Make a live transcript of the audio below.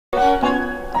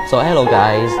So hello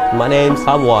guys, my name is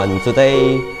Someone.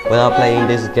 Today we are playing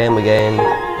this game again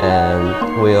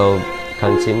and we'll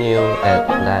continue at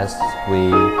last we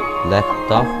left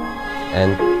off,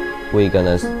 and we're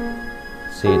gonna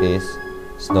see this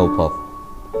snow puff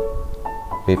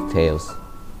with tails.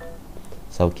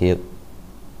 So cute.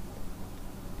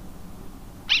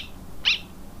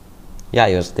 Yeah,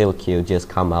 you're still cute, just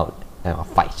come out and I'll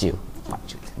fight you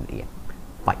to the end.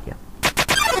 Fight you.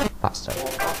 Faster.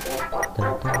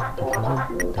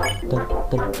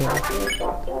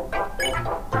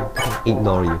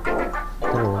 Ignore you.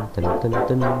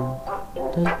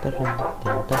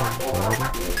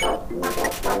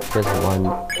 Just one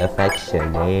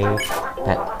affectionate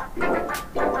pet.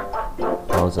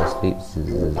 Falls asleep.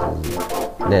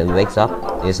 Then wakes up,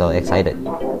 is so excited.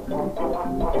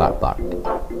 Bark, bark.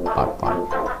 Bark, bark.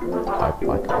 Bark,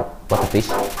 bark. What a fish.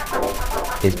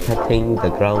 It's petting the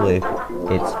ground with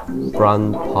its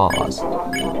front paws.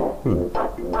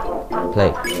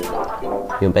 Play.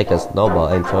 You make a snowball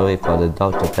and throw it for the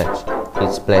dog to fetch.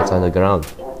 It splats on the ground.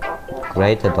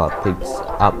 Great, the dog picks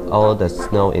up all the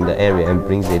snow in the area and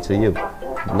brings it to you.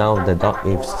 Now the dog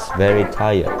is very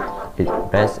tired. It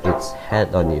rests its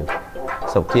head on you.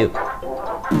 So cute.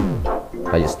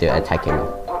 But you're still attacking me.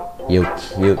 You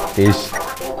cute fish.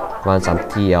 Want some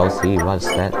TLC? What's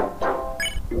that?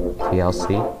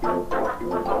 TLC?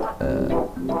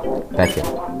 Vacuum.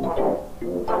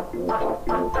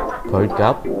 Curd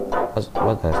cup?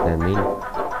 What does that mean?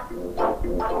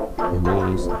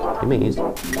 It means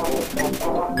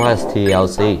what's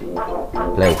TLC?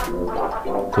 Play.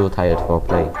 Too tired for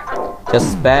play.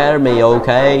 Just spare me,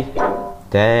 okay?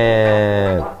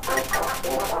 Damn.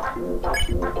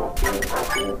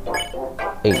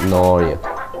 Ignore you.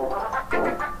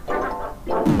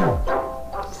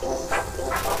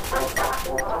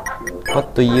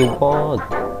 What do you want?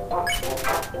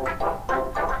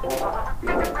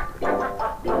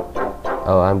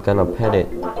 Oh, I'm gonna pet it.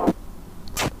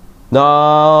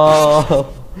 No!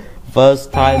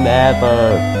 First time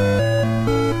ever!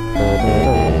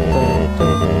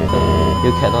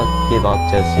 You cannot give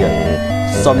up just yet.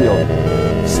 Samuel,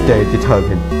 stay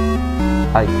determined.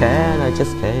 I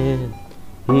just can.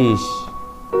 Yeesh.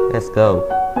 Let's go.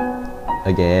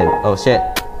 Again. Oh shit.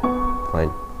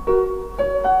 Fine.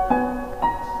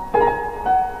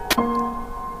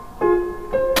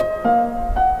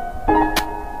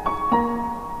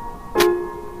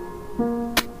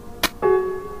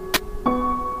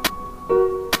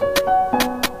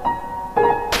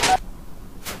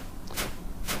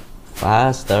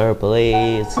 Faster,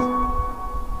 please.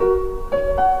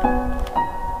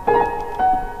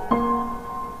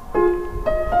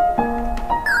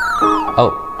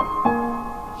 Oh,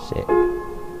 shit.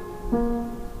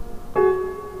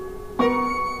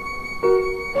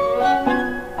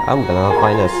 I'm gonna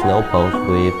find a snow puff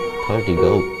with 30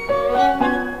 gold.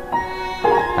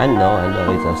 I know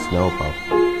it's a snow puff.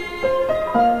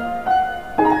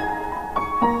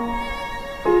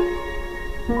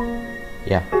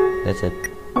 Yeah. That's it.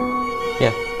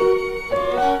 Yeah.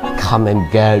 Come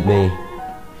and get me,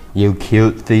 you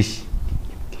cute fish.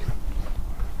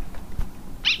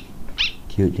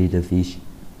 Cute little fish.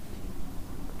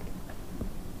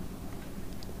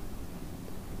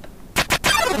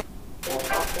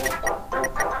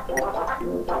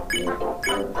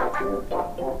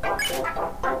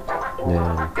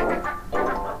 Yeah.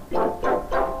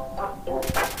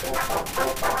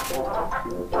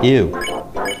 Ew.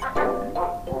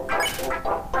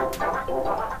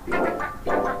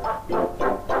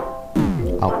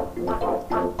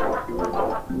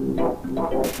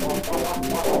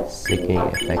 Seeking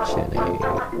affection.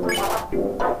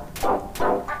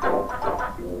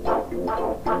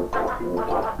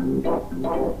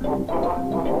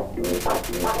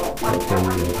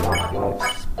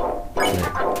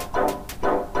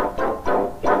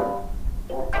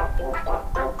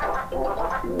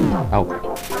 Oh.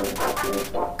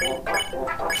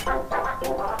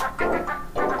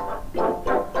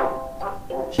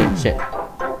 Shit.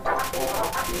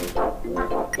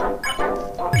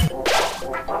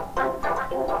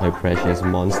 My precious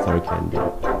monster candy.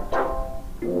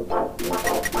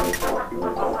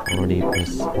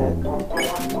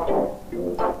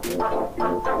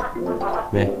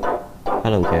 40%. Meh. I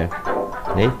don't care.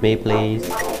 Leave me, please.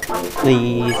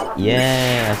 Please.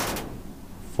 Yes.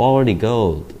 40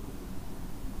 gold.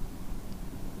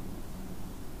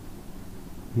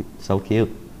 So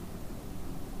cute.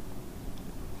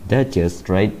 That's just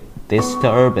straight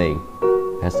disturbing.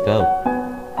 Let's go.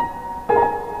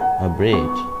 A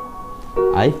bridge.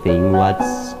 I think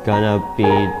what's gonna be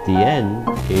the end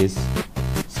is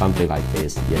something like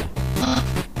this, yeah.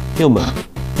 Human,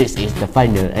 this is the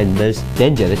final and most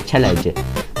dangerous challenge.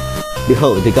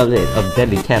 Behold the gauntlet of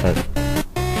deadly terror.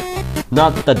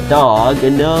 Not the dog,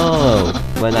 no!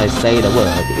 When I say the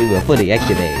word, it will fully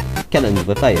activate. Cannons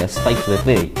will fire, spikes will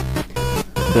flee.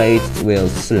 Blades will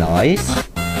slice.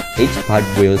 Each part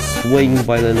will swing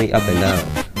violently up and down.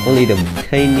 Only the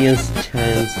tiniest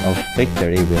chance of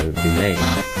victory will remain.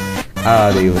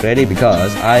 Are you ready?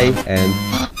 Because I am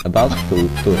about to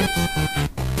do it.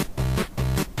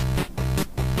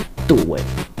 Do it.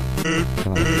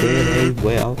 Okay,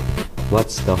 well,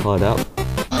 what's the hold up?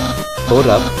 Hold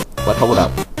up? What hold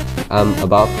up? I'm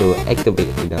about to activate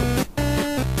it now.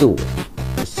 Do it.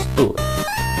 Just do it.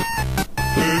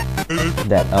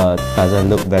 That doesn't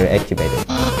look very activated.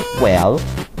 Well,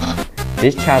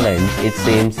 this challenge, it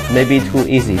seems maybe too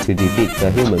easy to defeat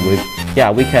the human with.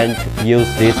 Yeah, we can't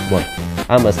use this one.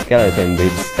 I'm a skeleton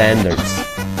with standards.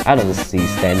 I don't see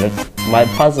standards. My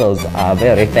puzzles are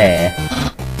very fair.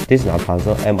 This is not a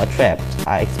puzzle, I'm a trap.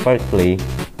 I expertly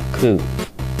cook.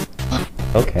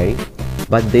 Okay.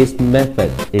 But this method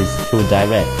is too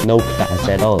direct, no class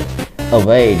at all.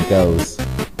 Away it goes.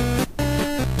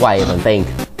 Why even think?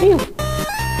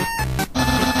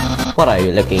 What are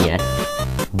you looking at?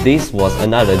 This was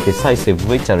another decisive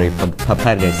victory for the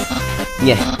Papyrus.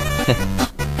 Yeah.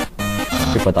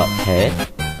 People thought, hey?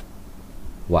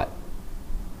 What?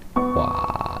 What?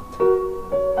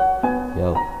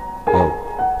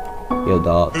 Yo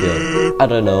dog, yo. I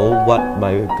don't know what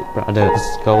my brother is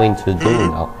going to do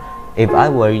now. If I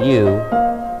were you,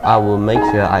 I would make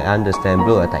sure I understand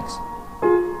blue attacks.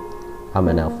 I'm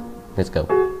an elf. Let's go.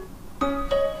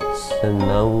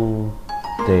 Snowden.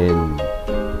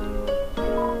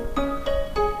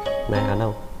 Man, I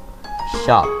know.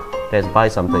 Shop. Let's buy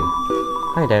something.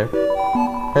 Hi there.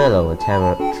 Hello,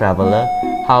 traveler.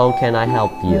 How can I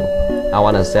help you? I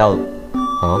wanna sell.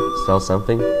 Huh? Sell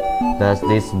something? Does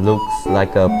this looks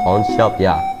like a pawn shop?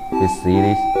 Yeah. You see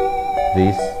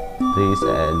this,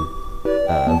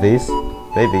 and this,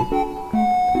 maybe.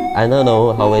 I don't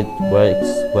know how it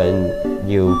works when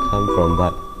you come from,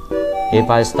 but if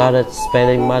I started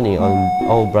spending money on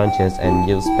old branches and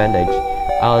used bandage,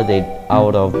 I'll be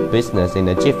out of business in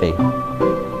a jiffy.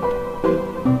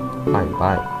 Fine,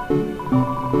 bye.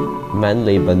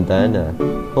 Manly bandana.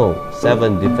 Oh,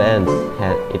 7 defense.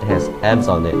 It has abs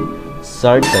on it.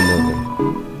 Certainly.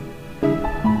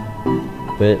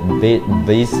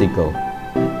 Vehicle.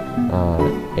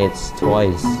 It's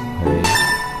twice. Hey.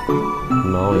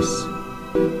 Noise.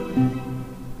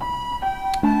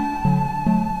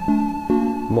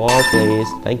 More please.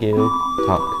 Thank you.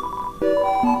 Talk.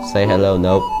 Say hello.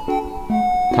 Nope.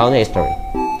 Town history.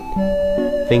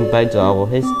 Think back to our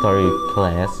history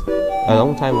class. A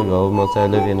long time ago, monsters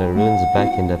lived in the ruins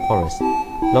back in the forest.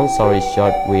 Long story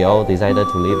short, we all decided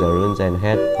to leave the ruins and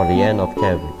head for the end of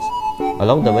caverns.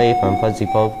 Along the way, some fuzzy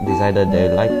folk decided they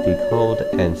liked the cold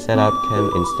and set up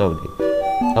camp in Stody.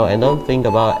 Oh, and don't think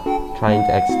about trying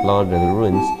to explore the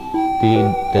ruins.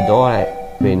 The door had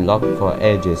been locked for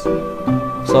ages.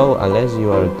 So unless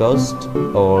you are a ghost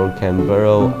or can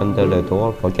burrow under the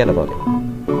door, forget about it.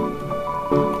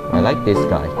 I like this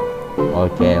guy. Or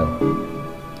girl.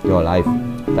 Your life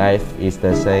is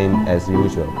the same as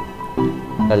usual.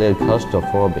 A little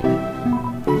claustrophobic.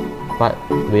 But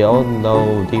we all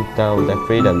know deep down that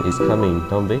freedom is coming,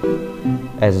 don't we?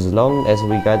 As long as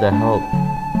we gather hope,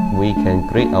 we can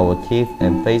grit our teeth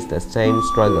and face the same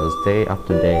struggles day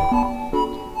after day.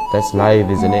 That's life,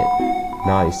 isn't it?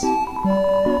 Nice.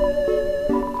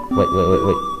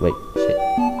 Wait, shit.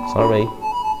 Sorry.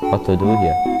 What to do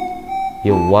here?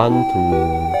 You want to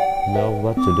know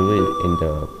what to do in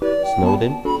the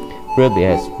Snowden? Ruby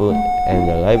has food and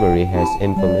the library has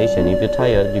information. If you're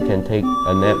tired, you can take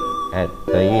a nap at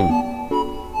the inn.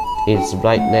 It's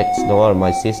right next door,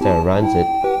 my sister runs it.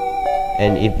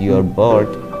 And if you're bored,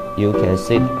 you can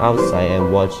sit outside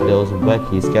and watch those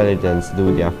wacky skeletons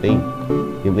do their thing.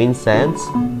 You mean Sans?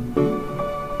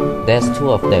 There's 2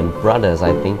 of them, brothers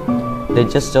I think. They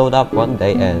just showed up one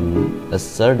day and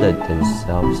asserted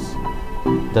themselves.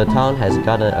 The town has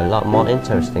gotten a lot more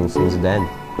interesting since then.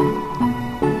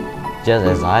 Just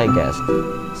as I guessed,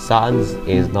 Sans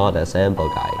is not a simple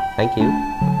guy. Thank you.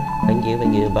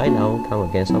 Bye now. Come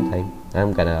again sometime.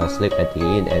 I'm gonna sleep at the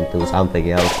inn and do something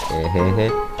else.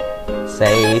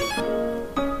 Save.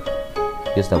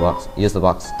 Use the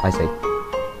box. I say.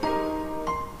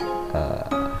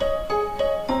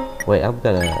 Wait, I'm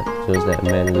gonna choose that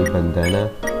manly bandana.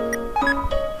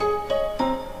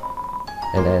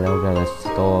 And then I'm gonna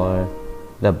store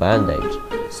the bandage.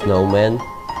 Snowman.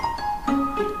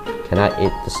 Can I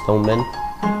eat the snowman?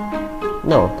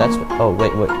 No, that's... Oh,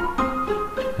 wait.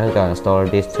 I'm gonna store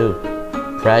this too.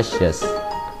 Precious.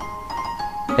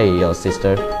 Hey, yo,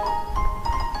 sister.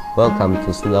 Welcome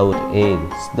to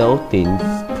Snowdin's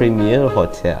Premier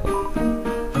Hotel.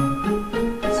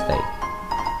 Stay.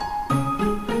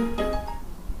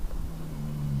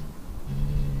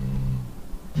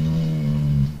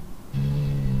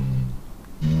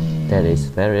 That is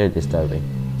very disturbing.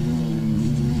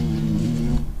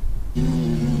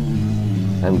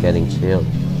 I'm getting chilled.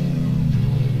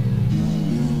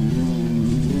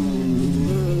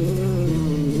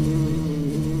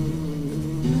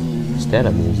 Is that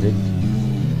a music?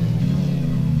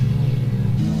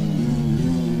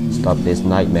 Stop this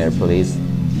nightmare, please.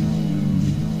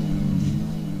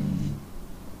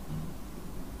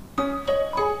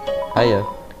 Hiya.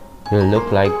 You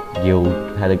look like you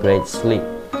had a great sleep,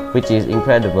 which is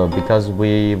incredible because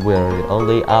we were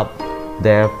only up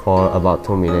there for about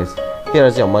 2 minutes.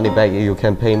 Here's your money back. You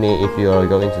can pay me if you are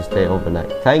going to stay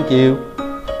overnight. Thank you.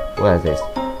 What is this?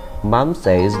 Mom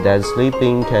says that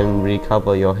sleeping can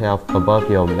recover your health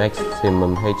above your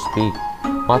maximum HP.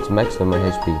 What's maximum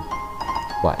HP?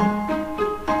 What?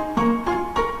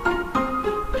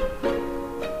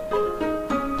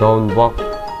 Don't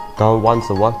want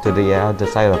to walk to the other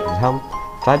side of the town.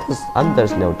 Try to under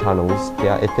snow tunnels. They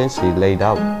are eventually laid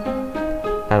out.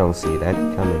 I don't see that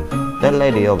coming. That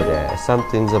lady over there,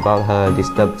 something about her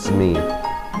disturbs me.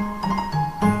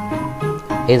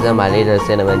 Isn't my little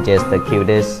cinnamon just the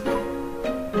cutest?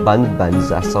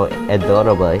 Buns are so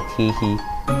adorable. Teehee.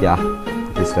 Yeah,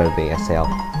 disturbing as hell.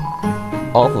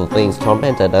 Awful things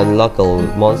tormented a local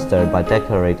monster by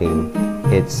decorating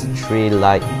its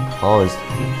tree-like horns.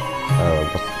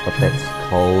 What that's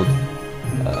called?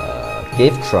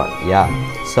 Gift truck. Yeah.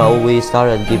 So we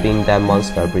started giving that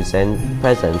monster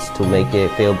presents to make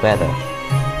it feel better.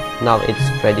 Now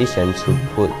it's tradition to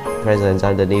put presents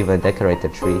underneath a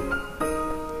decorated tree,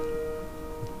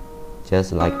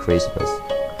 just like Christmas.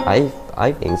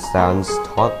 I think Sans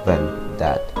taught them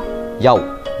that.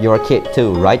 Yo, you're a kid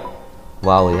too, right?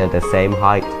 Wow, you're the same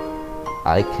height.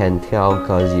 I can tell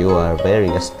because you are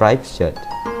wearing a striped shirt.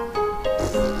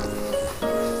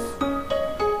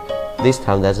 This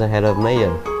town doesn't have a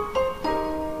mayor.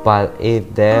 But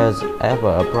if there's ever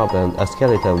a problem, a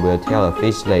skeleton will tell a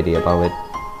fish lady about it.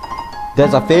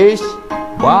 There's a fish?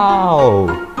 Wow!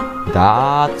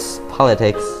 That's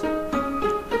politics.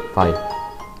 Fine.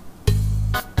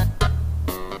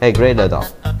 Hey, greater dog.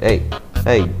 Hey,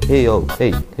 yo,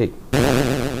 hey.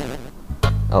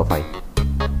 Oh, fine.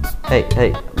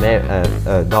 Hey,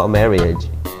 dog marriage.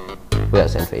 We are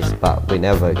sentries, but we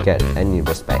never get any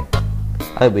respect.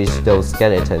 I wish those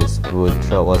skeletons would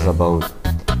throw us a bone.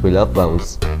 We love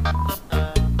bones.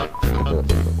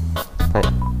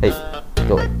 Hey,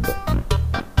 go.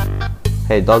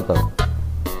 Hey, doggo.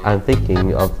 I'm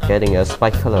thinking of getting a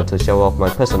spike color to show off my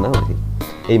personality.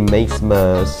 It makes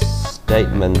my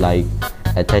statement like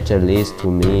attach a list to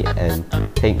me and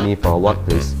take me for a walk,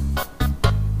 please.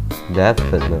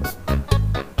 Definitely.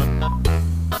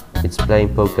 It's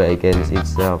playing poker against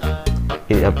itself.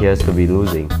 It appears to be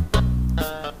losing.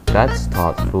 That's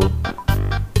thoughtful.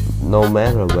 No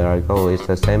matter where I go, it's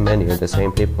the same menu, the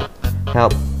same people.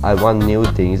 Help, I want new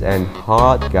things and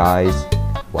hot guys.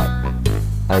 What?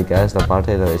 I guess the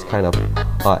bartender is kind of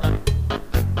hot.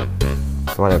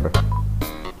 Whatever.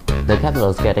 The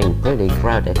capital's getting pretty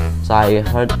crowded, so I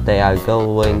heard they are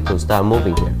going to start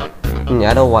moving here.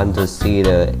 I don't want to see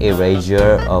the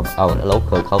erasure of our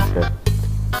local culture,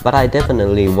 but I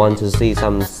definitely want to see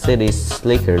some city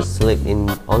slickers slip in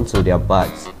onto their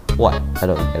butts. What? I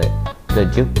don't get it. The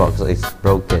jukebox is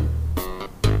broken.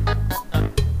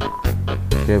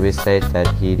 Kirby said that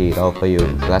he did offer you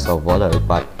a glass of water,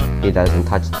 but he doesn't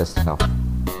touch the stuff.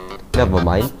 Never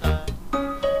mind.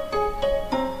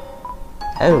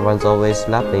 Everyone's always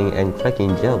laughing and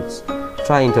cracking jokes,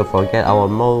 trying to forget our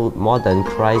modern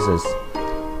crisis.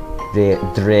 The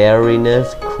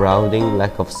dreariness, crowding,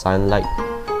 lack of sunlight.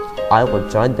 I would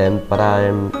join them, but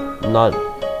I'm not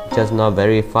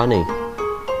very funny.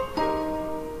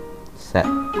 Sad.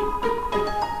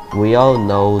 We all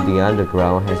know the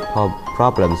underground has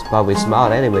problems, but we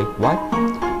smile anyway. What?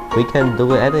 We can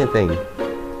do anything.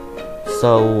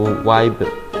 So why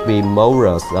be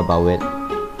morals about it?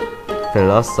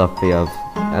 Philosophy of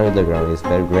underground is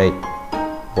very great.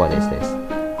 What is this?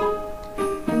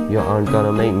 You aren't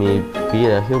gonna make me be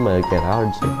a human again,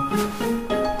 aren't you?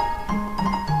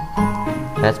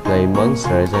 Let's play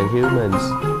monsters and humans.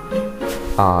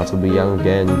 To be young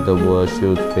again, the world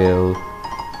should feel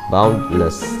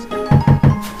boundless.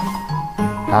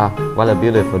 What a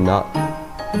beautiful note.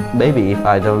 Maybe if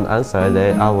I don't answer,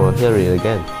 then I will hear it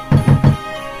again.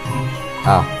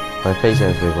 My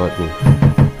patience reward me.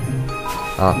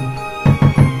 Ah.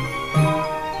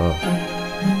 Oh.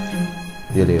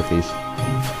 Really a fish.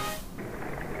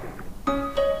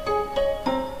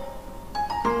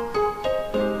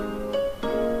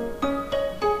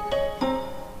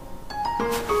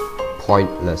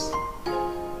 Pointless.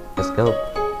 Let's go.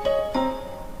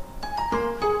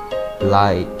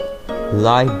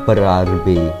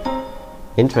 Library.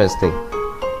 Interesting.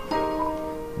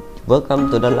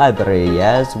 Welcome to the library.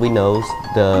 Yes, we know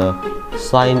the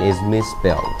sign is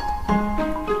misspelled.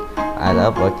 I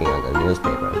love working on the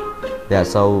newspaper.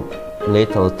 There's so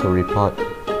little to report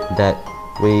that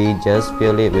we just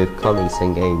fill it with comics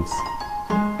and games.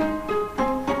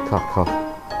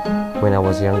 When I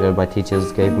was younger, my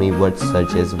teachers gave me word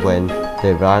searches when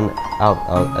they ran out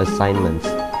of assignments.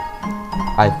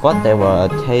 I thought they were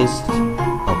a waste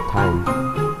of time.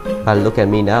 But look at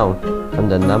me now. I'm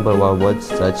the #1 word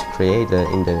search creator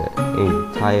in the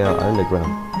entire underground.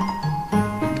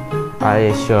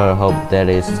 I sure hope there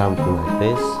is something like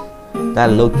this.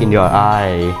 That look in your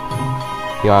eye.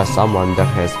 You are someone that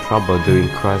has trouble doing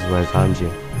crosswords, aren't you?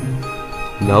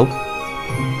 Nope.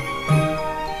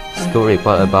 School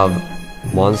report about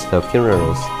monster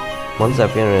funerals. Monster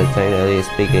funerals, technically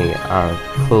speaking, are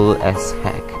cool as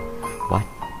heck. What?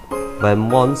 When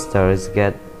monsters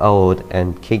get old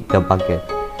and kick the bucket,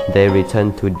 they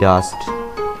return to dust.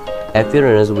 At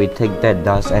funerals, we take that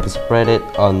dust and spread it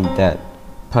on that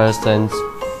person's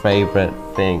favorite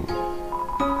thing.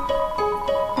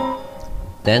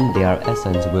 Then their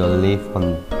essence will live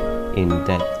on in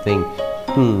that thing.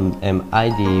 Am I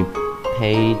the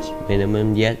page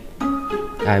minimum yet?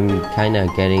 I'm kinda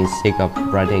getting sick of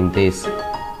writing this.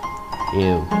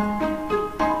 Ew.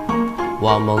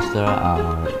 While monsters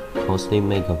are mostly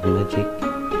made of magic,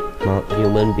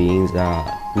 human beings are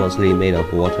mostly made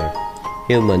of water.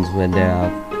 Humans, when they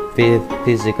are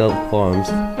physical forms,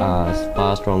 are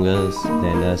far stronger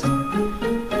than us,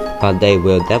 but they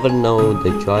will never know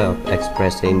the joy of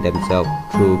expressing themselves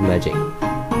through magic.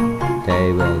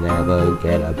 They will never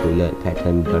get a bullet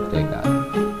pattern birthday card.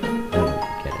 I don't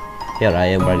get it. Here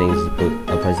I am writing this book.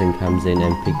 A person comes in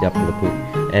and picks up the book,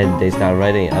 and they start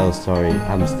writing. Oh, sorry,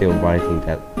 I'm still writing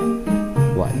that.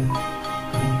 What?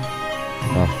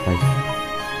 Oh,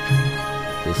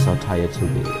 I'm so tired to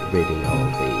be reading all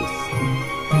these.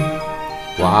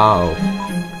 Wow.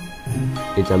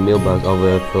 It's a mailbox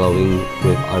overflowing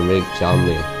with unread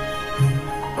mail.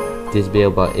 This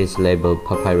mailbox is labeled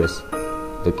papyrus.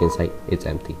 Look inside, it's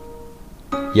empty.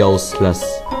 Useless.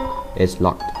 It's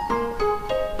locked.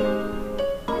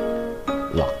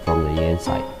 Locked from the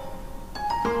inside.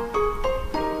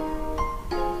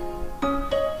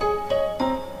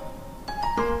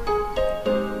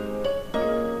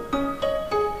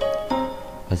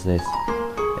 What's this?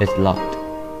 It's locked.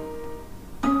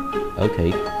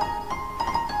 Okay.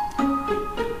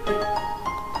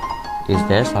 Is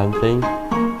there something?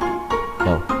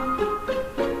 No.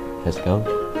 Let's go.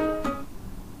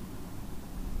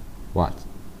 What?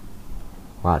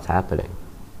 What's happening?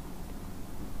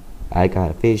 I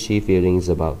got fishy feelings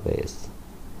about this.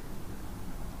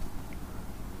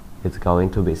 It's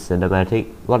going to be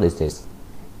cinematic. What is this?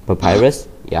 Papyrus?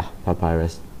 Yeah,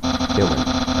 papyrus. Human,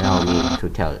 allow me to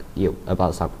tell you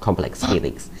about some complex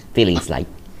feelings. Feelings like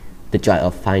the joy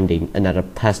of finding another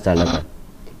pasta lover,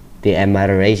 the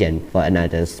admiration for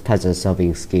another's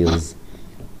puzzle-solving skills,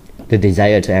 the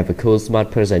desire to have a cool,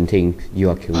 smart person think you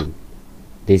are cool.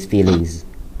 These feelings,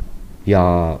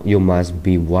 you must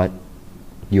be what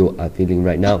you are feeling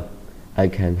right now. I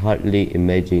can hardly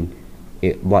imagine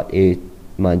what it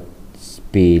must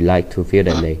be like to feel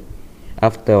that way.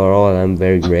 After all, I'm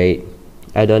very great.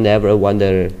 I don't ever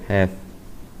wonder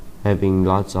having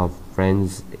lots of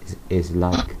friends is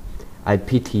like. I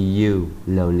pity you,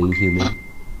 lonely human.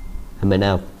 I'm an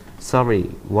elf.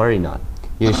 Sorry, worry not.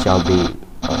 You shall be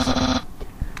awesome.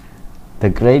 The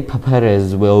great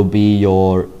papyrus will be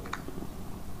your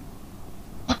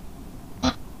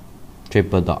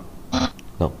triple dog.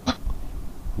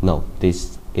 No,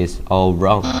 this is all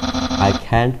wrong. I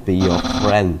can't be your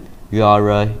friend. You are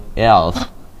an elf.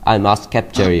 I must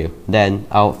capture you. Then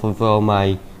I'll fulfill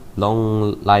my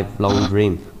lifelong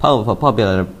dream. Powerful,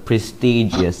 popular,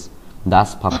 prestigious.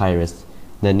 That's Papyrus,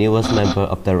 the newest member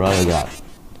of the Royal Guard.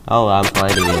 Oh, I'm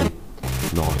fighting him.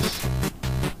 Noise.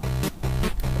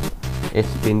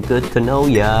 It's been good to know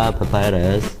ya,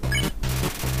 Papyrus.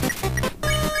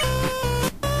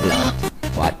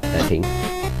 What? Nothing.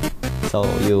 So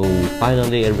you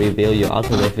finally reveal your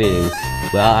ultimate feelings.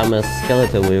 Well, I'm a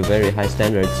skeleton with very high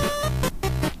standards.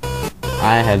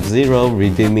 I have zero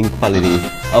redeeming qualities.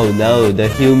 Oh no, the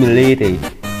humility.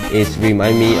 It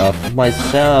reminds me of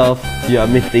myself. You are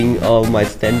meeting all my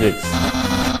standards.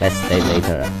 Let's stay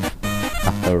later.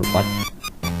 After what?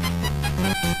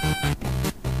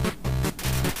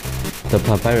 The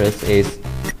papyrus is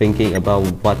thinking about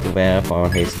what to wear for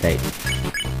his date.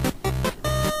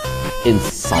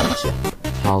 Insult you.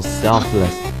 How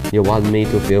selfless. You want me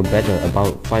to feel better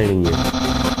about finding you.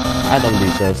 I don't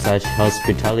deserve such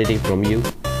hospitality from you.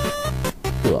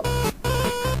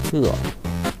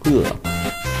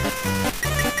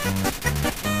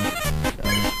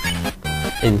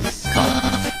 Insult.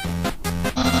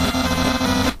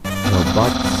 Your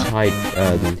butt's hide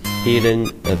hidden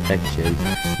affection,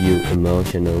 you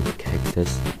emotional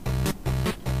cactus.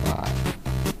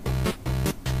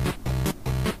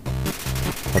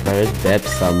 Papyrus dabbed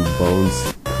some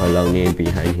bones colony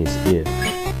behind his ear.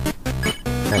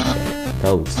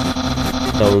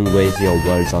 Don't waste your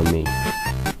words on me.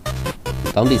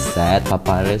 Don't be sad,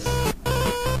 Papyrus.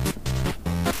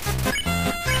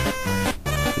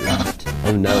 Left.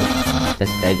 Oh no,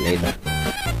 let's stay later.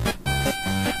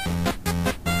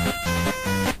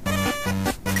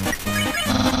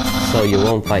 So you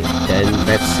won't fight, then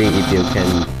let's see if you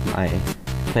can my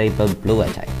paper blue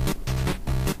attack.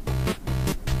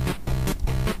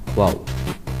 Whoa.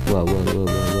 Whoa.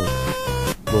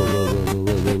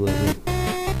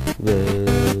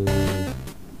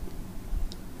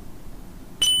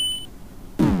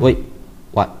 Wait,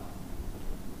 what?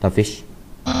 The fish.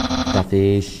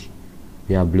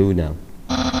 We are blue now.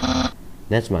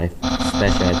 That's my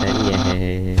special attack.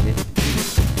 Yeah.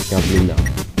 You're blue now.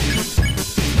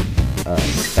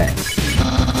 Spare.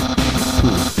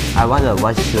 I wonder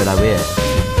what should I wear.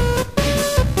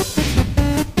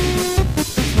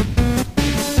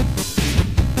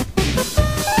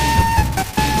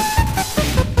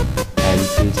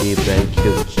 MTG brand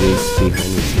cute cheese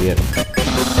behind his ear.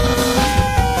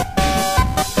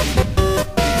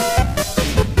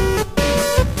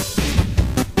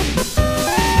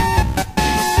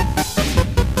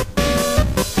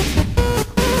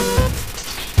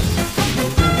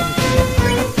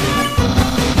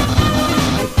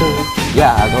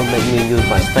 Yeah, don't make me use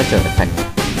my special attack.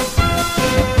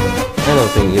 I don't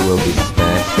think it will be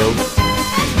special.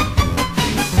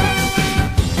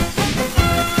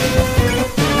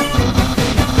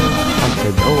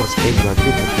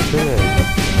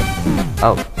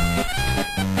 Oh,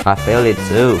 I feel it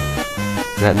too.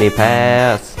 Let me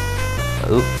pass.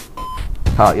 Ooh.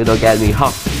 Oh, you don't get me,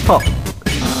 huh?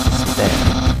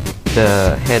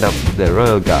 The head of the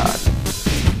royal guard.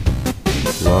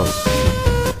 Whoa.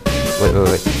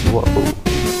 Wait. Whoa.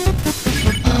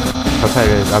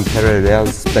 I'm parallel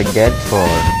spaghetti for.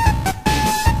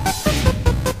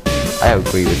 I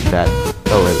agree with that.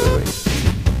 Oh, wait.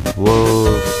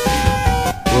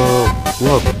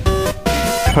 Whoa.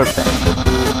 Perfect.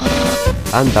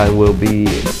 Undyne will be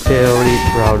very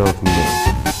proud of me.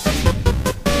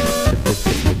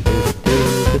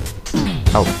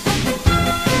 Oh.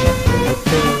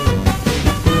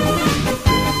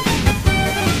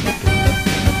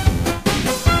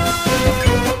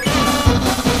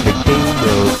 The king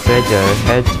will treasure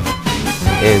head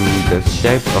in the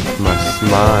shape of my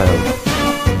smile.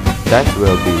 That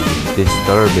will be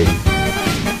disturbing.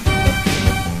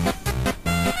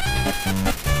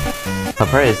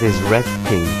 Papyrus is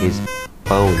resting his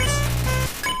bones.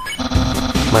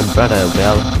 My brother,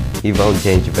 well, he won't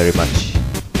change very much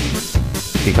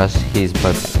because he's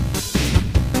perfect.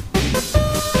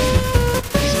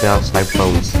 Smells like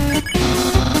bones.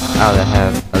 I'll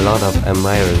have a lot of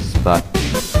admirers, but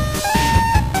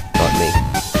not me.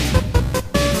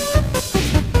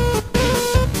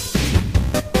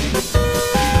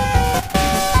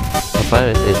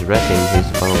 Papyrus is resting his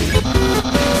bones.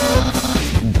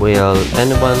 Will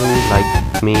anyone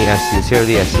like me as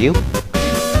sincerely as you?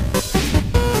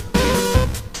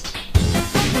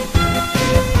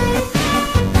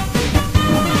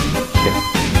 Shit.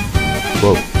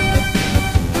 Whoa.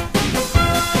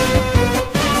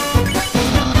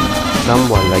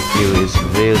 Someone like you is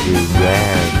really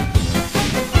rare.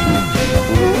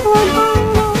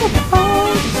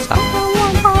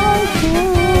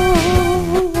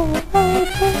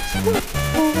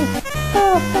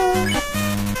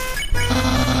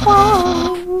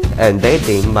 And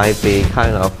dating might be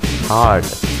kind of hard.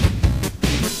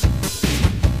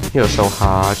 You're so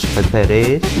harsh,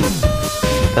 Papyrus.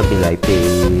 Don't be like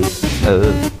this.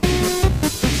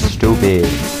 Stupid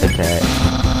attack.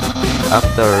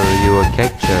 After you were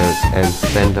captured and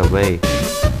sent away.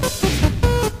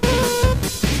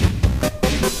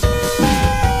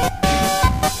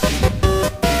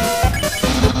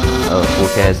 Oh, who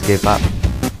cares? Give up.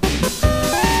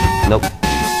 Nope.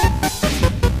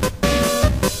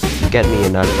 Get me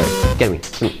another thing. Get me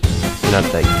another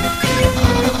thing.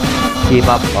 Give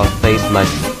up or face my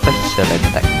special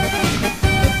attack.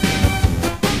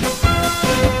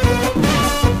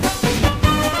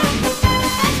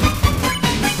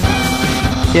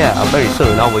 Yeah, very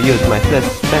soon I will use my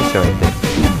first special attack.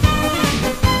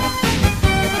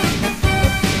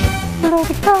 Let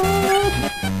it go.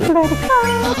 Let it go.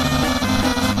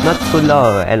 Not too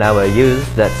long, and I will use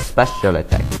that special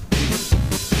attack.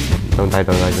 Don't die.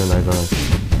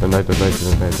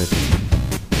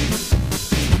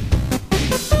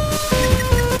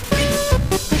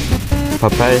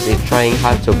 Papyrus is trying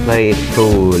hard to play it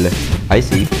cool. I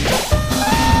see.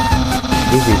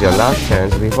 This is your last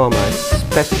chance before my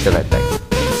special attack.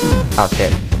 Out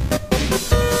there.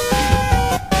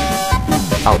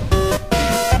 Out.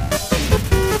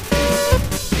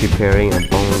 Preparing a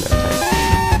bone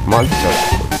attack. Monster.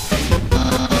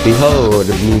 Behold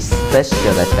me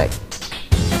special attack.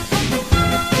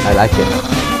 I like it.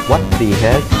 What the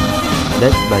heck?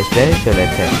 That's my special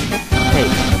attack. Hey,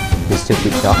 you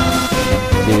stupid dog.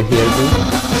 Do you hear me?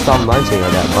 Stop munching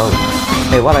on that bone.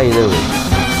 Hey, what are you doing?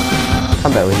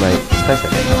 Come back with my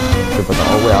special attack. Super dog.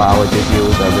 Oh well, I will just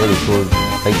use a really cool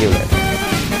regular attack.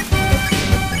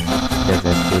 Yes,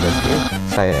 let's do this here.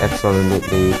 Say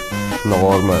absolutely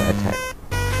normal attack.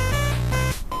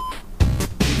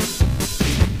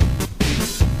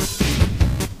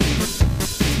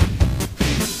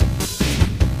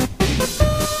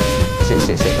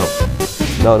 Shit,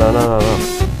 no.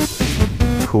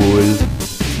 Cool.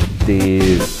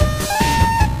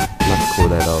 Not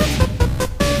cool at all.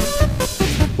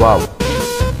 Wow.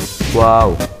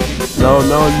 No.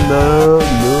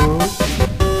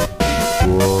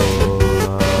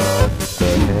 What the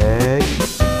heck?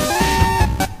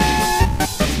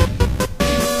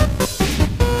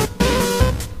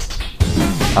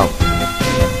 Oh.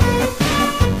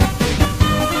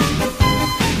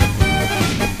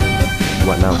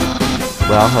 What now?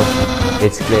 Well,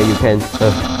 it's clear you can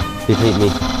defeat me.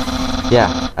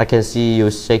 Yeah, I can see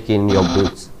you shaking your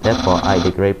boots. Therefore, I,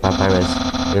 the great Papyrus,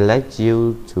 elect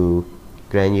you to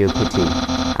grant you pity.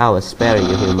 I will spare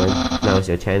you, human. Now is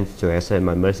your chance to accept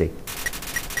my mercy.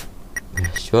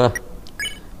 Sure.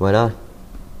 Why not?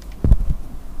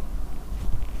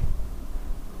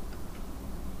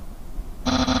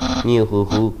 New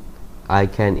hoo. I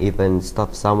can't even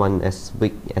stop someone as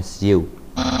weak as you.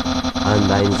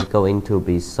 Undyne is going to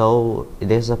be so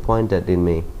disappointed in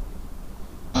me.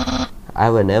 I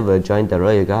will never join the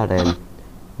Royal Guard, and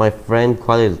my friend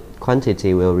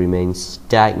quantity will remain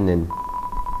stagnant.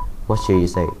 What should you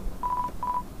say?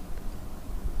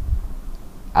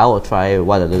 I will try.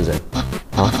 What a loser.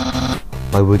 Huh?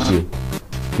 Why would you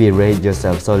berate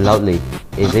yourself so loudly?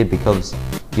 Is it because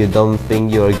you don't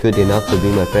think you're good enough to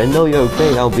be my friend? No, you're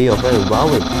great. I'll be your friend.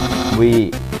 Wow,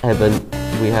 we haven't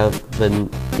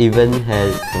even had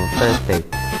a first date,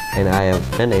 and I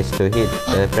have managed to hit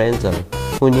the friend zone.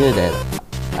 Who knew that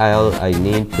all I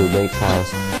need to make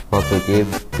tasks was to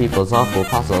give people thoughtful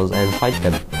puzzles and fight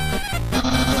them?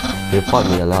 You fought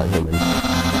me a lot, human.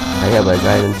 I hereby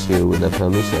grant you the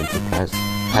permission to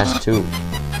pass through,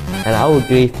 and I will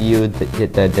give you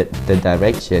the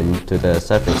direction to the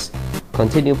surface.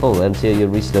 Continue forward until you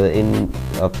reach the end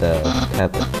of the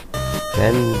cavern.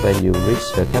 Then, when you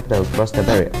reach the capital, cross the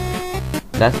barrier.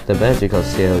 That's the magical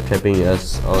seal trapping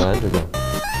us all underground.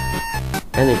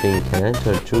 Anything can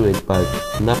enter through it, but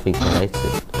nothing can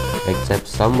exit, except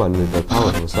someone with a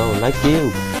powerful soul like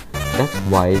you. That's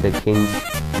why the king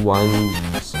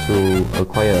wants to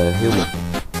acquire a human.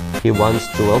 He wants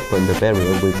to open the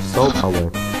barrier with soul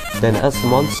power. Then us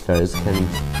monsters can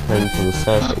turn to the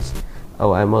surface.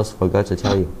 Oh, I almost forgot to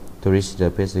tell you. To reach the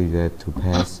passage, you have to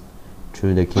pass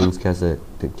through the king's castle.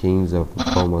 The king of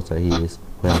all monsters he is.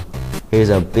 Well, he's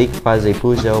a big fuzzy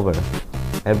pushover.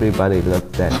 Everybody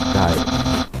loves that guy.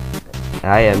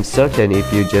 I am certain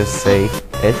if you just say,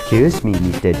 "Excuse me,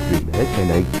 Mr. Dreamer, can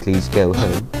I please go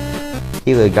home?"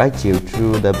 he will guide you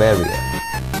through the barrier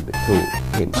to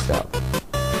himself.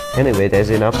 Anyway,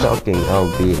 there's enough talking. I'll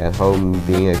be at home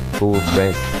being a cool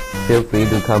friend. Feel free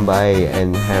to come by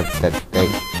and have that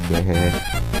date.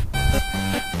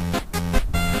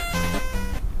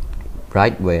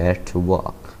 Right where to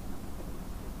walk.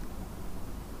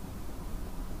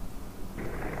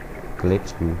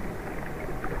 Glitching.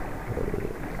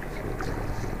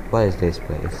 What is this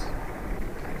place?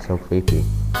 So creepy.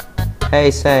 Hey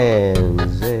Sam!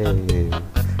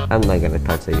 I'm not gonna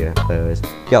touch you first.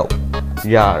 Yo!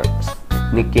 You're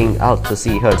sneaking out to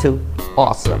see her too?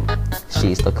 Awesome!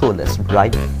 She's the coolest,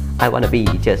 right? I wanna be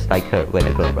just like her when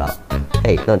I grow up.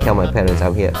 Hey, don't tell my parents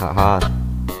I'm here, haha.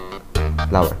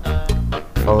 Lower.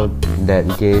 All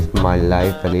that gives my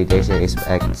life validation is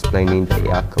explaining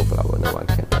the echo flower. No, I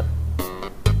cannot.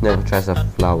 Never trust a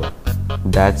flower.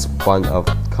 That's one of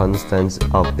constants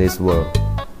of this world.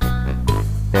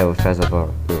 Never trust a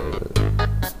flower.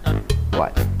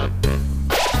 What?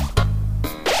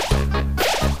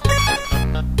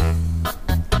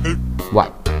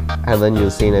 What? Haven't you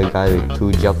seen a guy with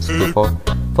 2 jobs before?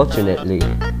 Fortunately,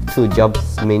 2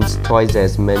 jobs means twice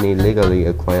as many legally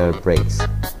acquired breaks.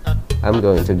 I'm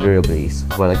going to grill, please.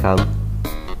 Wanna come?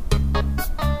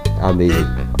 I'm busy.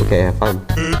 Okay, have fun.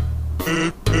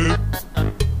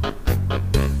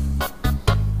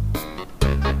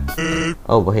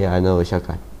 Over here, I know a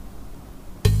shortcut.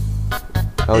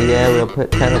 Oh yeah, we're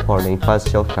teleporting.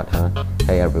 Fast shortcut, huh?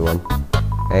 Hey everyone.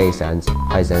 Hey Sans.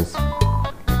 Hi Sans.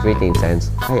 Greetings Sans.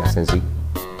 Hi Sensi.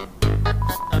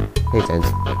 Hey Sans.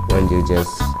 When you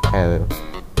just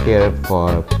here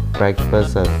for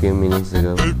breakfast a few minutes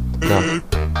ago? No,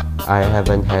 I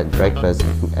haven't had breakfast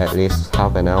in at least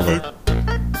half an hour.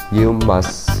 You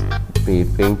must be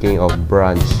thinking of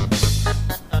brunch.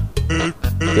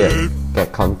 Here,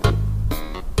 get comfy.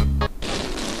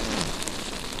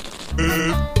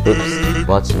 Oops,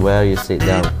 watch where you sit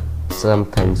down.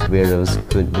 Sometimes weirdos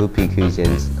put whoopee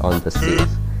cushions on the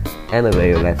seats.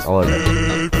 Anyway, let's order.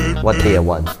 What do you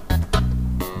want?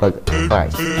 Burger,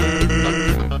 fries.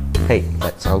 Hey,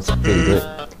 that sounds pretty good.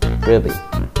 Really,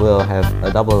 we'll have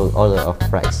a double order of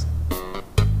fries.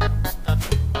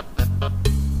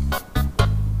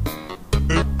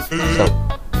 So,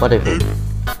 what do you think?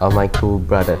 Oh, my cool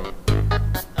brother.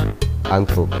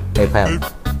 Uncle, hey pal.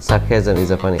 Sarcasm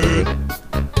is a funny thing.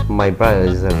 My brother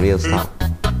is a real star.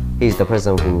 He's the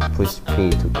person who pushed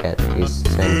me to get his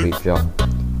sandwich job.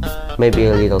 Maybe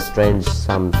a little strange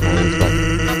sometimes, but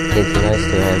it's nice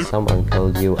to have someone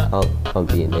call you out on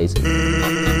being lazy.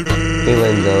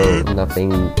 Even though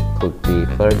nothing could be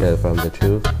further from the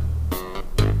truth.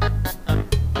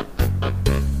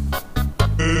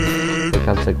 Here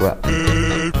comes a grab.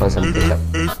 Want some ketchup?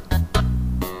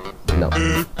 No,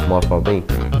 more for me.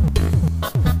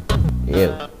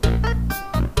 Ew.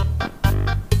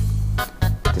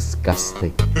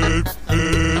 Disgusting.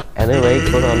 Anyway,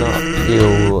 cool or not,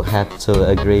 you have to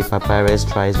agree Papyrus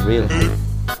tries really hard.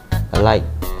 I like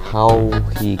how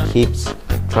he keeps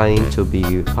trying to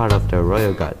be part of the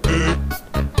royal guard.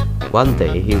 One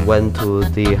day he went to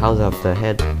the house of the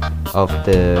head of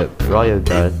the royal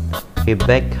guard. He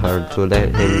begged her to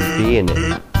let him be in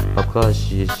it. Of course,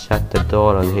 she shut the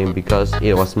door on him because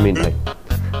it was midnight.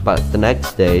 But the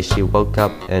next day she woke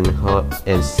up and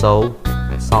saw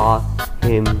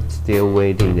him still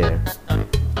waiting there.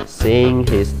 Seeing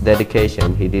his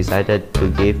dedication, he decided to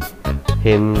give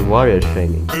him warrior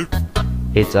training.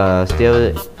 It's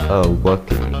still a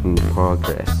work in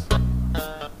progress.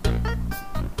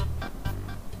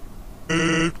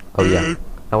 Oh yeah,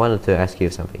 I wanted to ask you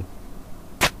something.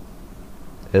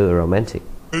 Ooh, romantic.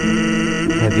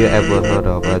 Have you ever heard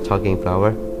of a talking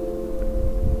flower?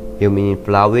 You mean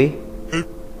flowery?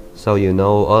 So you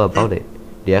know all about it.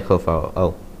 The echo flower.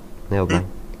 Oh, never mind.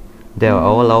 They're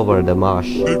all over the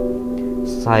marsh.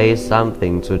 Say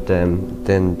something to them,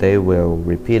 then they will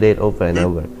repeat it over and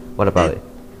over. What about it?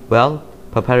 Well,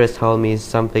 Papyrus told me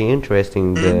something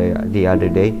interesting the other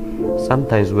day.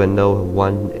 Sometimes when no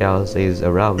one else is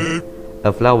around,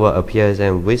 a flower appears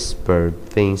and whispers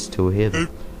things to him.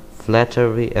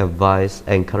 Flattery, advice,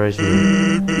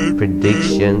 encouragement,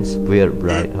 predictions. Weird,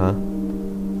 right, huh?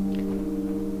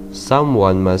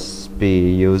 Someone must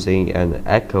be using an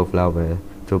echo flower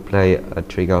to play a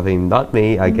trick of him. Not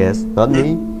me, I guess. Not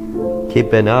me.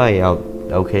 Keep an eye out,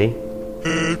 okay?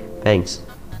 Thanks.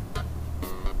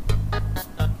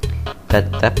 That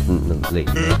definitely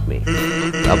made me.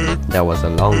 Oh, that was a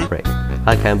long break.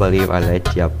 I can't believe I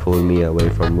let you pull me away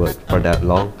from work for that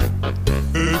long.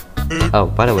 Oh,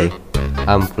 by the way,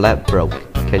 I'm flat broke.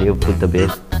 Can you put the bill?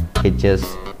 It's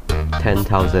just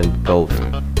 10,000 gold.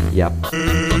 Yup.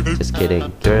 Just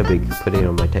kidding. Kirby, put it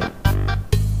on my tape.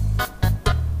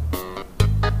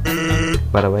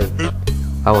 By the way,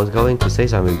 I was going to say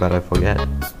something but I forget.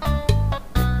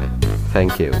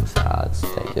 Thank you, Sars.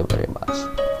 Thank you very much.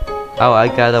 Oh, I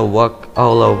gotta walk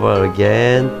all over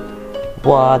again.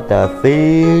 What the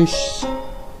fish?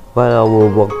 But I will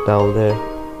walk down there.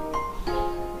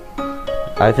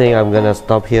 I think I'm gonna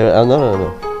stop here. Oh,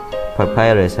 no.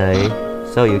 Papyrus, hey?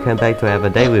 So you came back to have a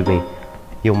date with me.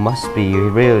 You must be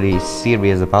really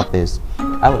serious about this.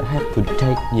 I will have to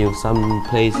take you some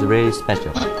place really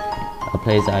special. A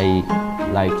place I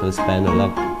like to spend a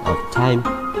lot of time.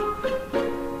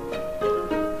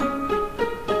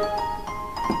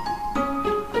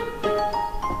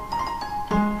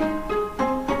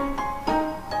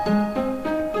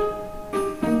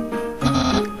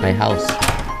 My house.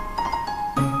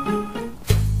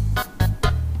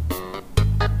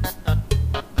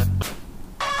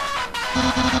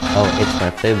 Oh, it's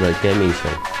my favorite gaming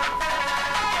show.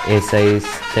 It says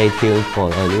stay tuned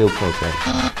for a new program.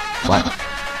 What?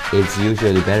 It's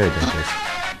usually better than this.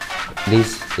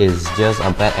 This is just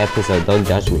a bad episode, don't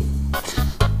judge me.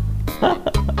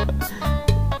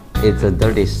 It's a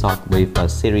dirty sock with a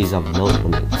series of notes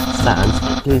on it.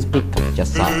 Sans, please pick up your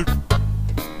sock.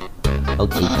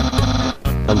 Okay.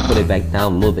 Don't put it back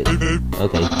down, move it.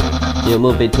 Okay. You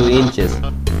move it 2 inches.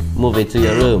 Move it to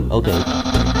your room. Okay.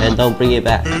 And don't bring it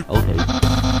back. Okay.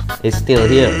 It's still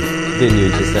here. Didn't you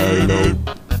just know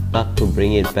not to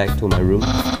bring it back to my room?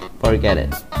 Forget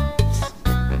it.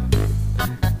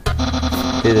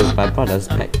 This is my brother's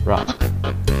pet rock.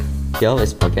 He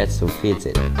always forgets to feed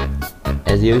it.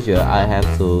 As usual, I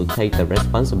have to take the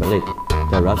responsibility.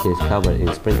 The rock is covered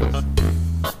in sprinkles.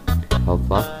 How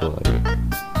thoughtful are you?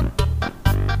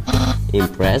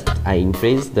 Impressed, I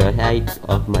increased the height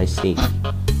of my sink.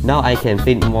 Now I can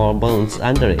fit more bones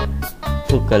under it.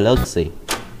 Took a look-see.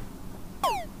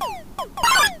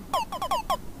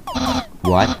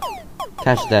 What?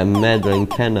 Catch that meddling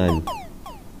cannon.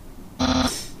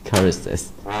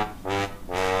 Curses.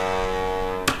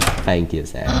 Thank you,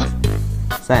 Sans.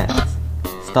 Sans,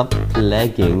 stop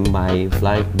plaguing my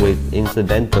life with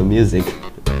incidental music.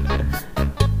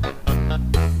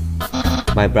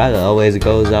 My brother always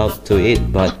goes out to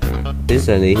eat, but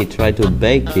recently he tried to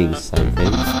baking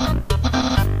something.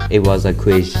 It was a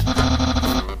quiche,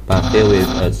 but filled with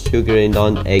a sugary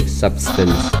non-egg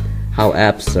substance. How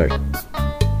absurd.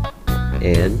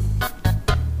 And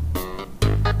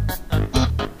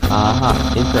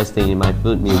aha, interesting in my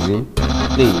food museum.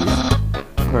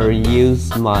 Please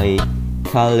peruse my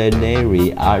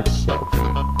culinary art show.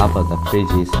 Half of the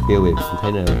fridge is filled with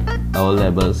container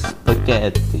O-level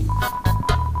spaghetti.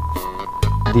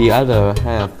 The other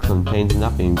half contains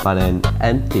nothing but an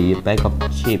empty bag of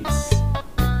chips.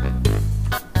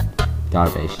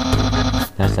 Garbage.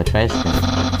 That's a trash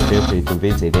can. Feel free to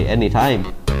visit it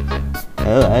anytime.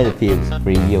 Oh, I feel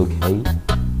pretty okay.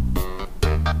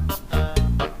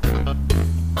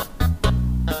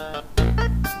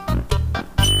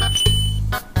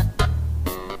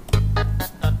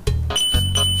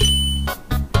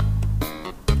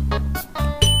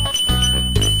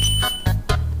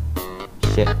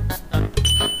 Shit.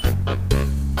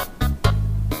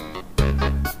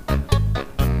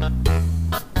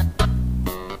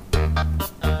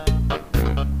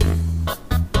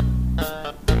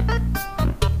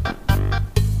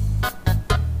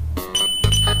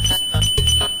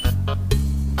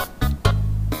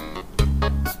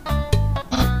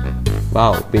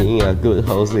 Wow, being a good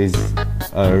host is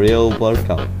a real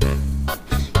workout.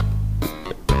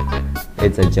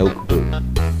 It's a joke book.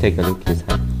 Take a look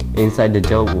inside. Inside the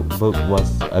joke book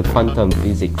was a quantum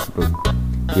physics book.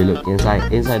 You look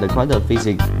inside. Inside the quantum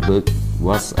physics book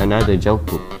was another joke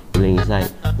book. You look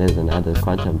inside. There's another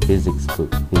quantum physics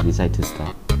book. You decide to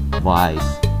stop.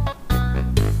 Wise.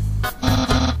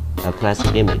 A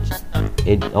classic image.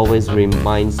 It always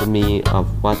reminds me of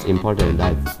what's important in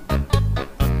life.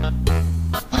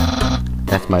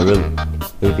 That's my room.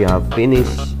 If you are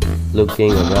finished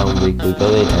looking around, we could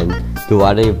go in and do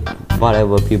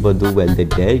whatever people do when they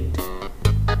date.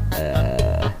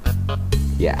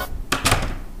 Yeah.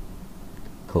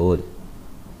 Cool.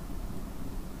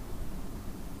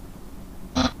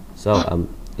 So,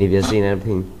 if you've seen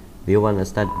anything, do you want to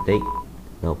start the date?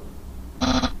 No.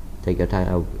 Take your time.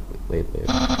 Oh, wait.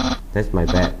 That's my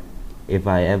bad. If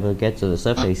I ever get to the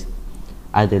surface,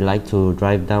 I'd like to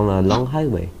drive down a long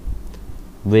highway.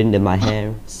 Wind in my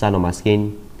hair, sun on my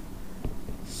skin.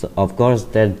 So, of course,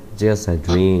 that's just a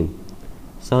dream.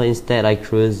 So instead, I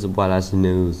cruise while I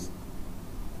snooze.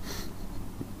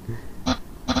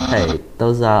 Hey,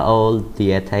 those are all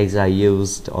the attacks I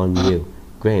used on you.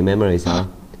 Great memories, huh?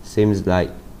 Seems like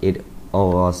it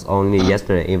was only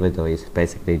yesterday, even though it's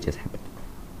basically just happened.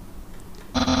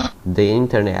 The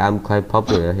internet, I'm quite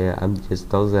popular here. I'm just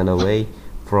 1,000 away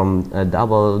from a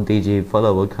double-digit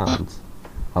follower count.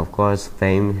 Of course,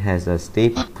 fame has a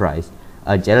steep price.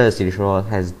 A jealousy troll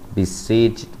has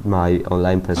besieged my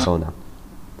online persona,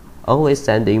 always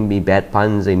sending me bad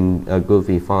puns in a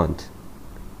goofy font.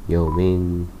 You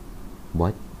mean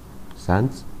what?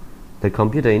 Sans? The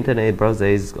computer internet browser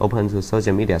is open to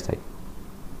social media site.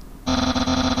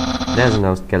 There's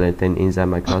no skeleton inside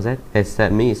my closet,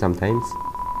 except me sometimes.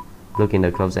 Look in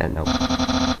the closet now.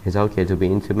 It's okay to be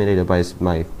intimidated by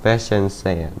my fashion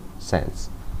sense.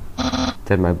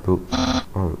 That my book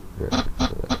on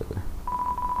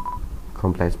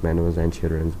complex manuals and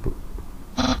children's book.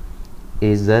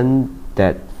 Isn't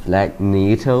that flag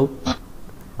needle?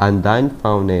 Undyne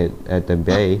found it at the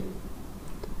bay.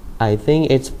 I think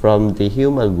it's from the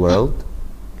human world.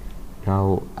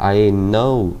 Now, I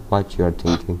know what you're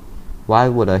thinking. Why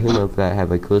would a human flag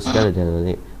have a cool skeleton on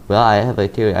it? Well, I have a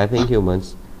theory. I think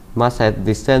humans must have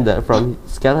descended from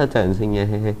skeletons.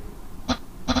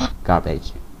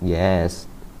 Garbage. Yes.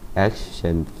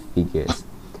 Action figures.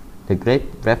 The great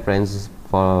reference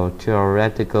for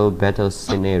theoretical battle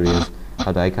scenarios.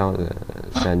 How do I count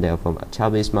Sandel from a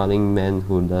chubby smiling man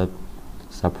who loved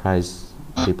surprise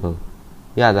people?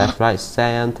 Yeah, that's right,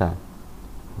 Santa.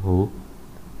 Who?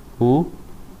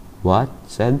 What?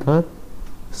 Santa?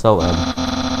 So,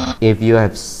 if you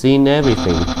have seen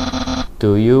everything,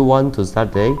 do you want to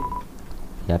start day?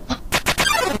 Yep.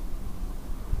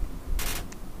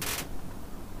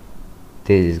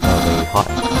 This is gonna be hot.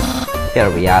 Here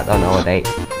we are on our date.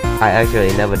 I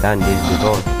actually never done this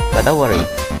before, but don't worry.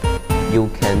 You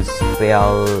can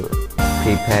spell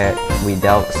prepared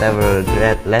without several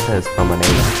letters from a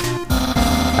name.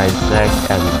 I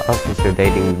snagged an official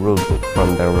dating rulebook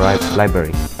from the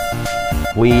library.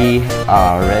 We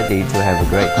are ready to have a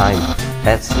great time.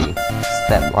 Let's see.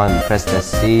 Step 1. Press the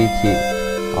C key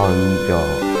on your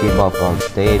keyboard for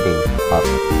dating up.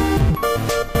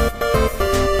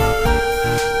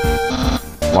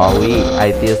 Wowee,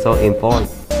 I feel so important.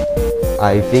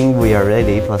 I think we are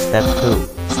ready for step 2.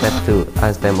 Step 2.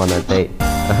 Ask them on a date.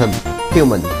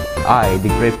 Human, I, the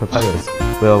great professor,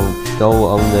 will go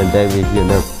on a date with you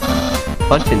now.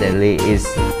 Fortunately,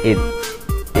 it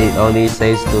only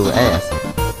says to ask.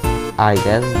 I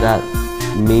guess that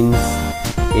means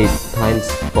it's time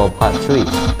for part 3.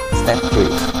 Step 3.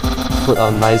 Put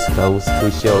on nice clothes to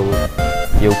show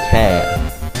you care.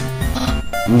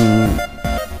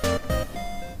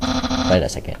 Wait a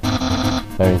second.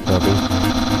 Wearing clothing?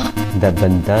 The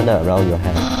bandana around your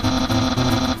head.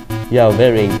 You are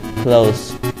wearing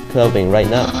clothing right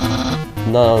now.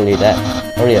 Not only that,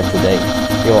 earlier today,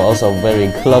 you are also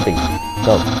wearing clothing.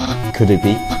 So, could it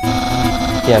be?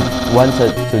 You have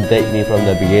wanted to date me from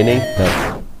the beginning?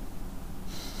 No.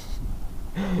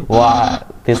 Why,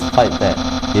 despite that,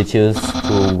 you choose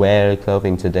to wear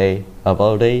clothing today of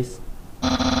all days?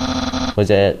 Was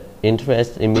that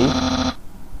interest in me?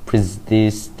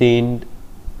 Predestined?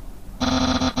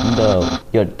 No,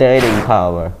 your dating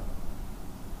power.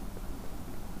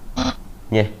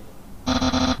 Yeah.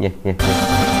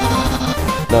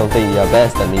 Don't think you're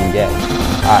best at me yet.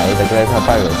 I, the great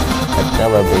papyrus, have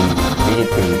never been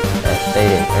beaten at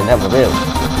dating and never will.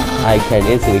 I can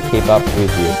easily keep up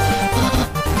with you.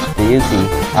 Do you see?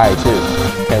 I too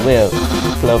can wear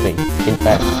clothing. In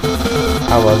fact,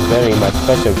 I was wearing my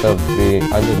special clothing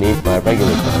underneath my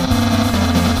regular clothes.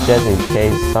 Just in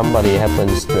case somebody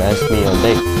happens to ask me on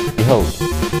date. Behold.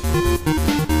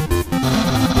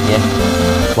 Yeah.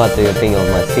 What do you think of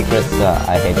my secrets?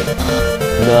 I hate it.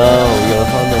 No, your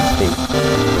honesty.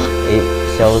 It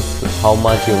shows how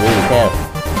much you really care.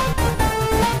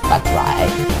 That's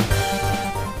right.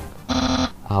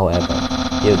 However,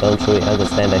 you don't truly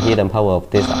understand the hidden power of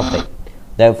this outfit.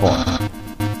 Therefore,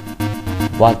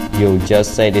 what you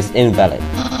just said is invalid.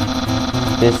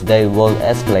 This day won't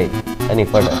escalate any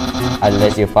further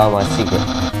unless you find my secret.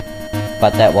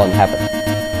 But that won't happen.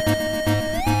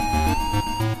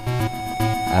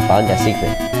 I found your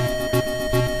secret.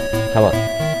 Come on,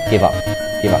 give up.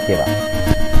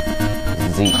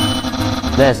 Z.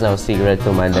 There's no secret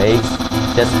to my days,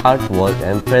 just hard work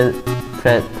and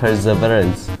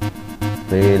perseverance.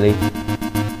 Really?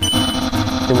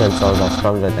 Human souls are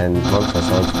stronger than monster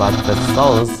souls, but the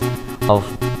souls of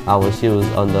our shoes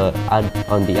on the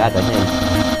other hand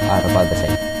are about the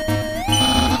same.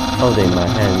 Hold it in my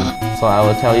hand, so I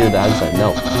will tell you the answer.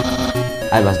 No,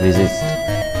 I must resist.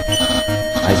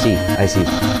 I see.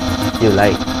 You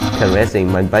like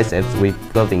caressing my biceps with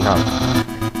clothing on,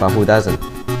 but who doesn't?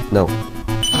 No,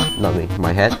 not me.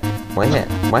 My head.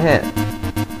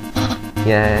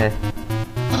 Yeah.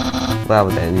 Well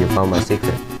then, you found my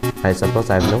secret. I suppose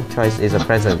I have no choice. It's a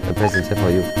present for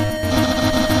you.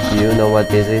 Do you know what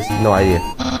this is? No idea.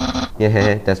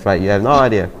 Yeah, that's right. You have no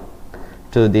idea.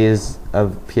 To this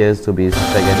appears to be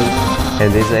spaghetti,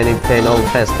 and this is any plain old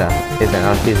pasta. It's an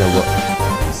artisan work.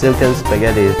 Silken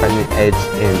spaghetti is finely aged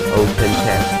in oaken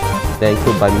cast, then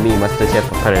cooked by me, Master Chef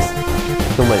of Paris.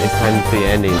 Human is time free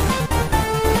ending.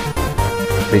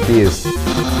 Refuse.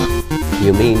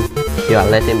 You mean you are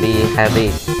letting me have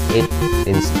it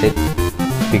instead?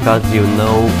 Because you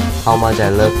know how much I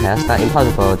love pasta?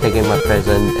 Impossible taking my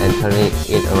present and turning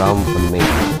it around on me.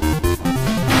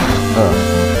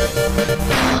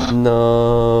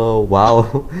 No,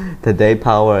 wow, the day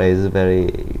power is very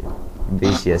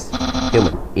vicious.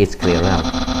 Human, it's clear now.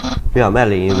 You are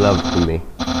madly in love with me.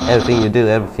 Everything you do,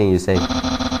 everything you say,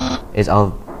 it's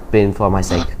all been for my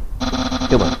sake.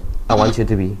 Human, I want you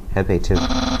to be happy too.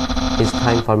 It's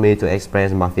time for me to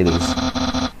express my feelings.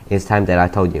 It's time that I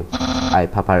told you.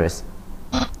 Papyrus.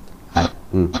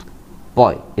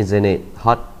 Boy, isn't it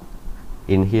hot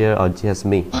in here or just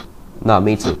me? No,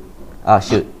 me too.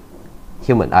 Shoot.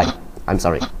 Human, I'm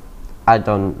sorry. I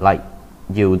don't like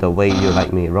you the way you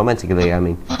like me. Romantically, I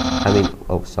mean,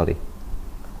 oh, sorry.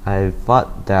 I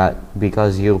thought that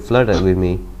because you flirted with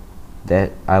me,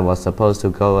 that I was supposed to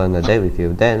go on a date with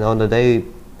you. Then on the day,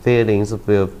 feelings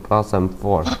will blossom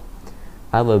forth.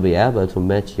 I will be able to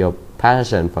match your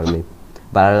passion for me.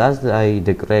 But alas,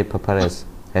 the great Papyrus,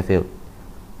 I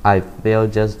feel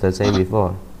just the same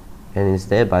before. And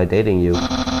instead, by dating you,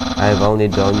 I have only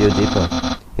drawn you deeper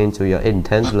into your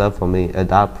intense love for me, a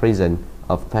dark prison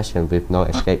of passion with no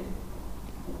escape.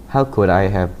 How could I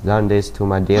have done this to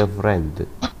my dear friend?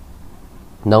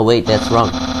 No, wait, that's wrong.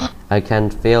 I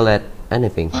can't feel at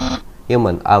anything.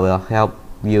 Human, I will help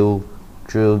you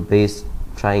through these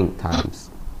trying times.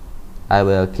 I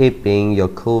will keep being your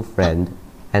cool friend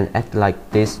and act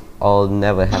like this all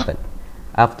never happened.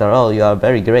 After all, you are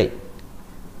very great.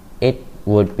 It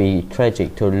would be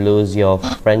tragic to lose your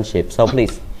friendship, so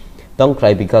please, don't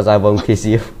cry because I won't kiss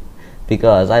you,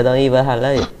 because I don't even have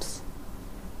lips.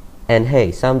 And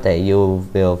hey, someday you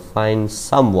will find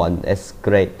someone as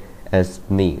great as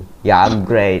me. Yeah, I'm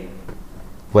great.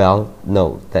 Well,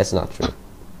 no, that's not true.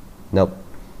 Nope.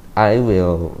 I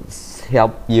will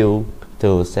help you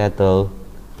to settle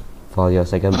for your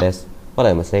second best. What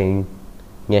am I saying?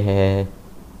 Yeah.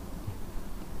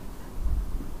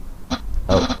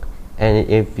 Oh, and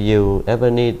if you ever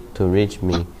need to reach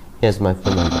me, here's my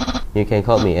phone number. You can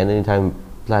call me anytime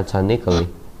platonically.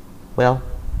 Well,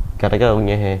 gotta go,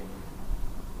 yeah.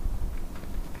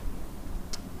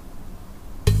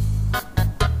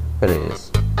 There it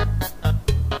is.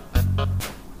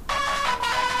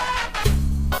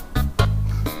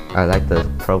 I like the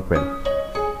program.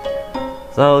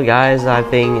 So guys, I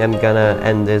think I'm gonna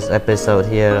end this episode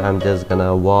here. I'm just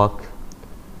gonna walk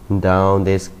down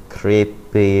this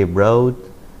creepy road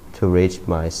to reach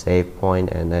my save point,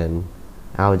 and then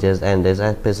I'll just end this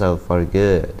episode for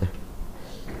good.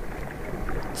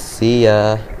 See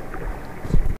ya.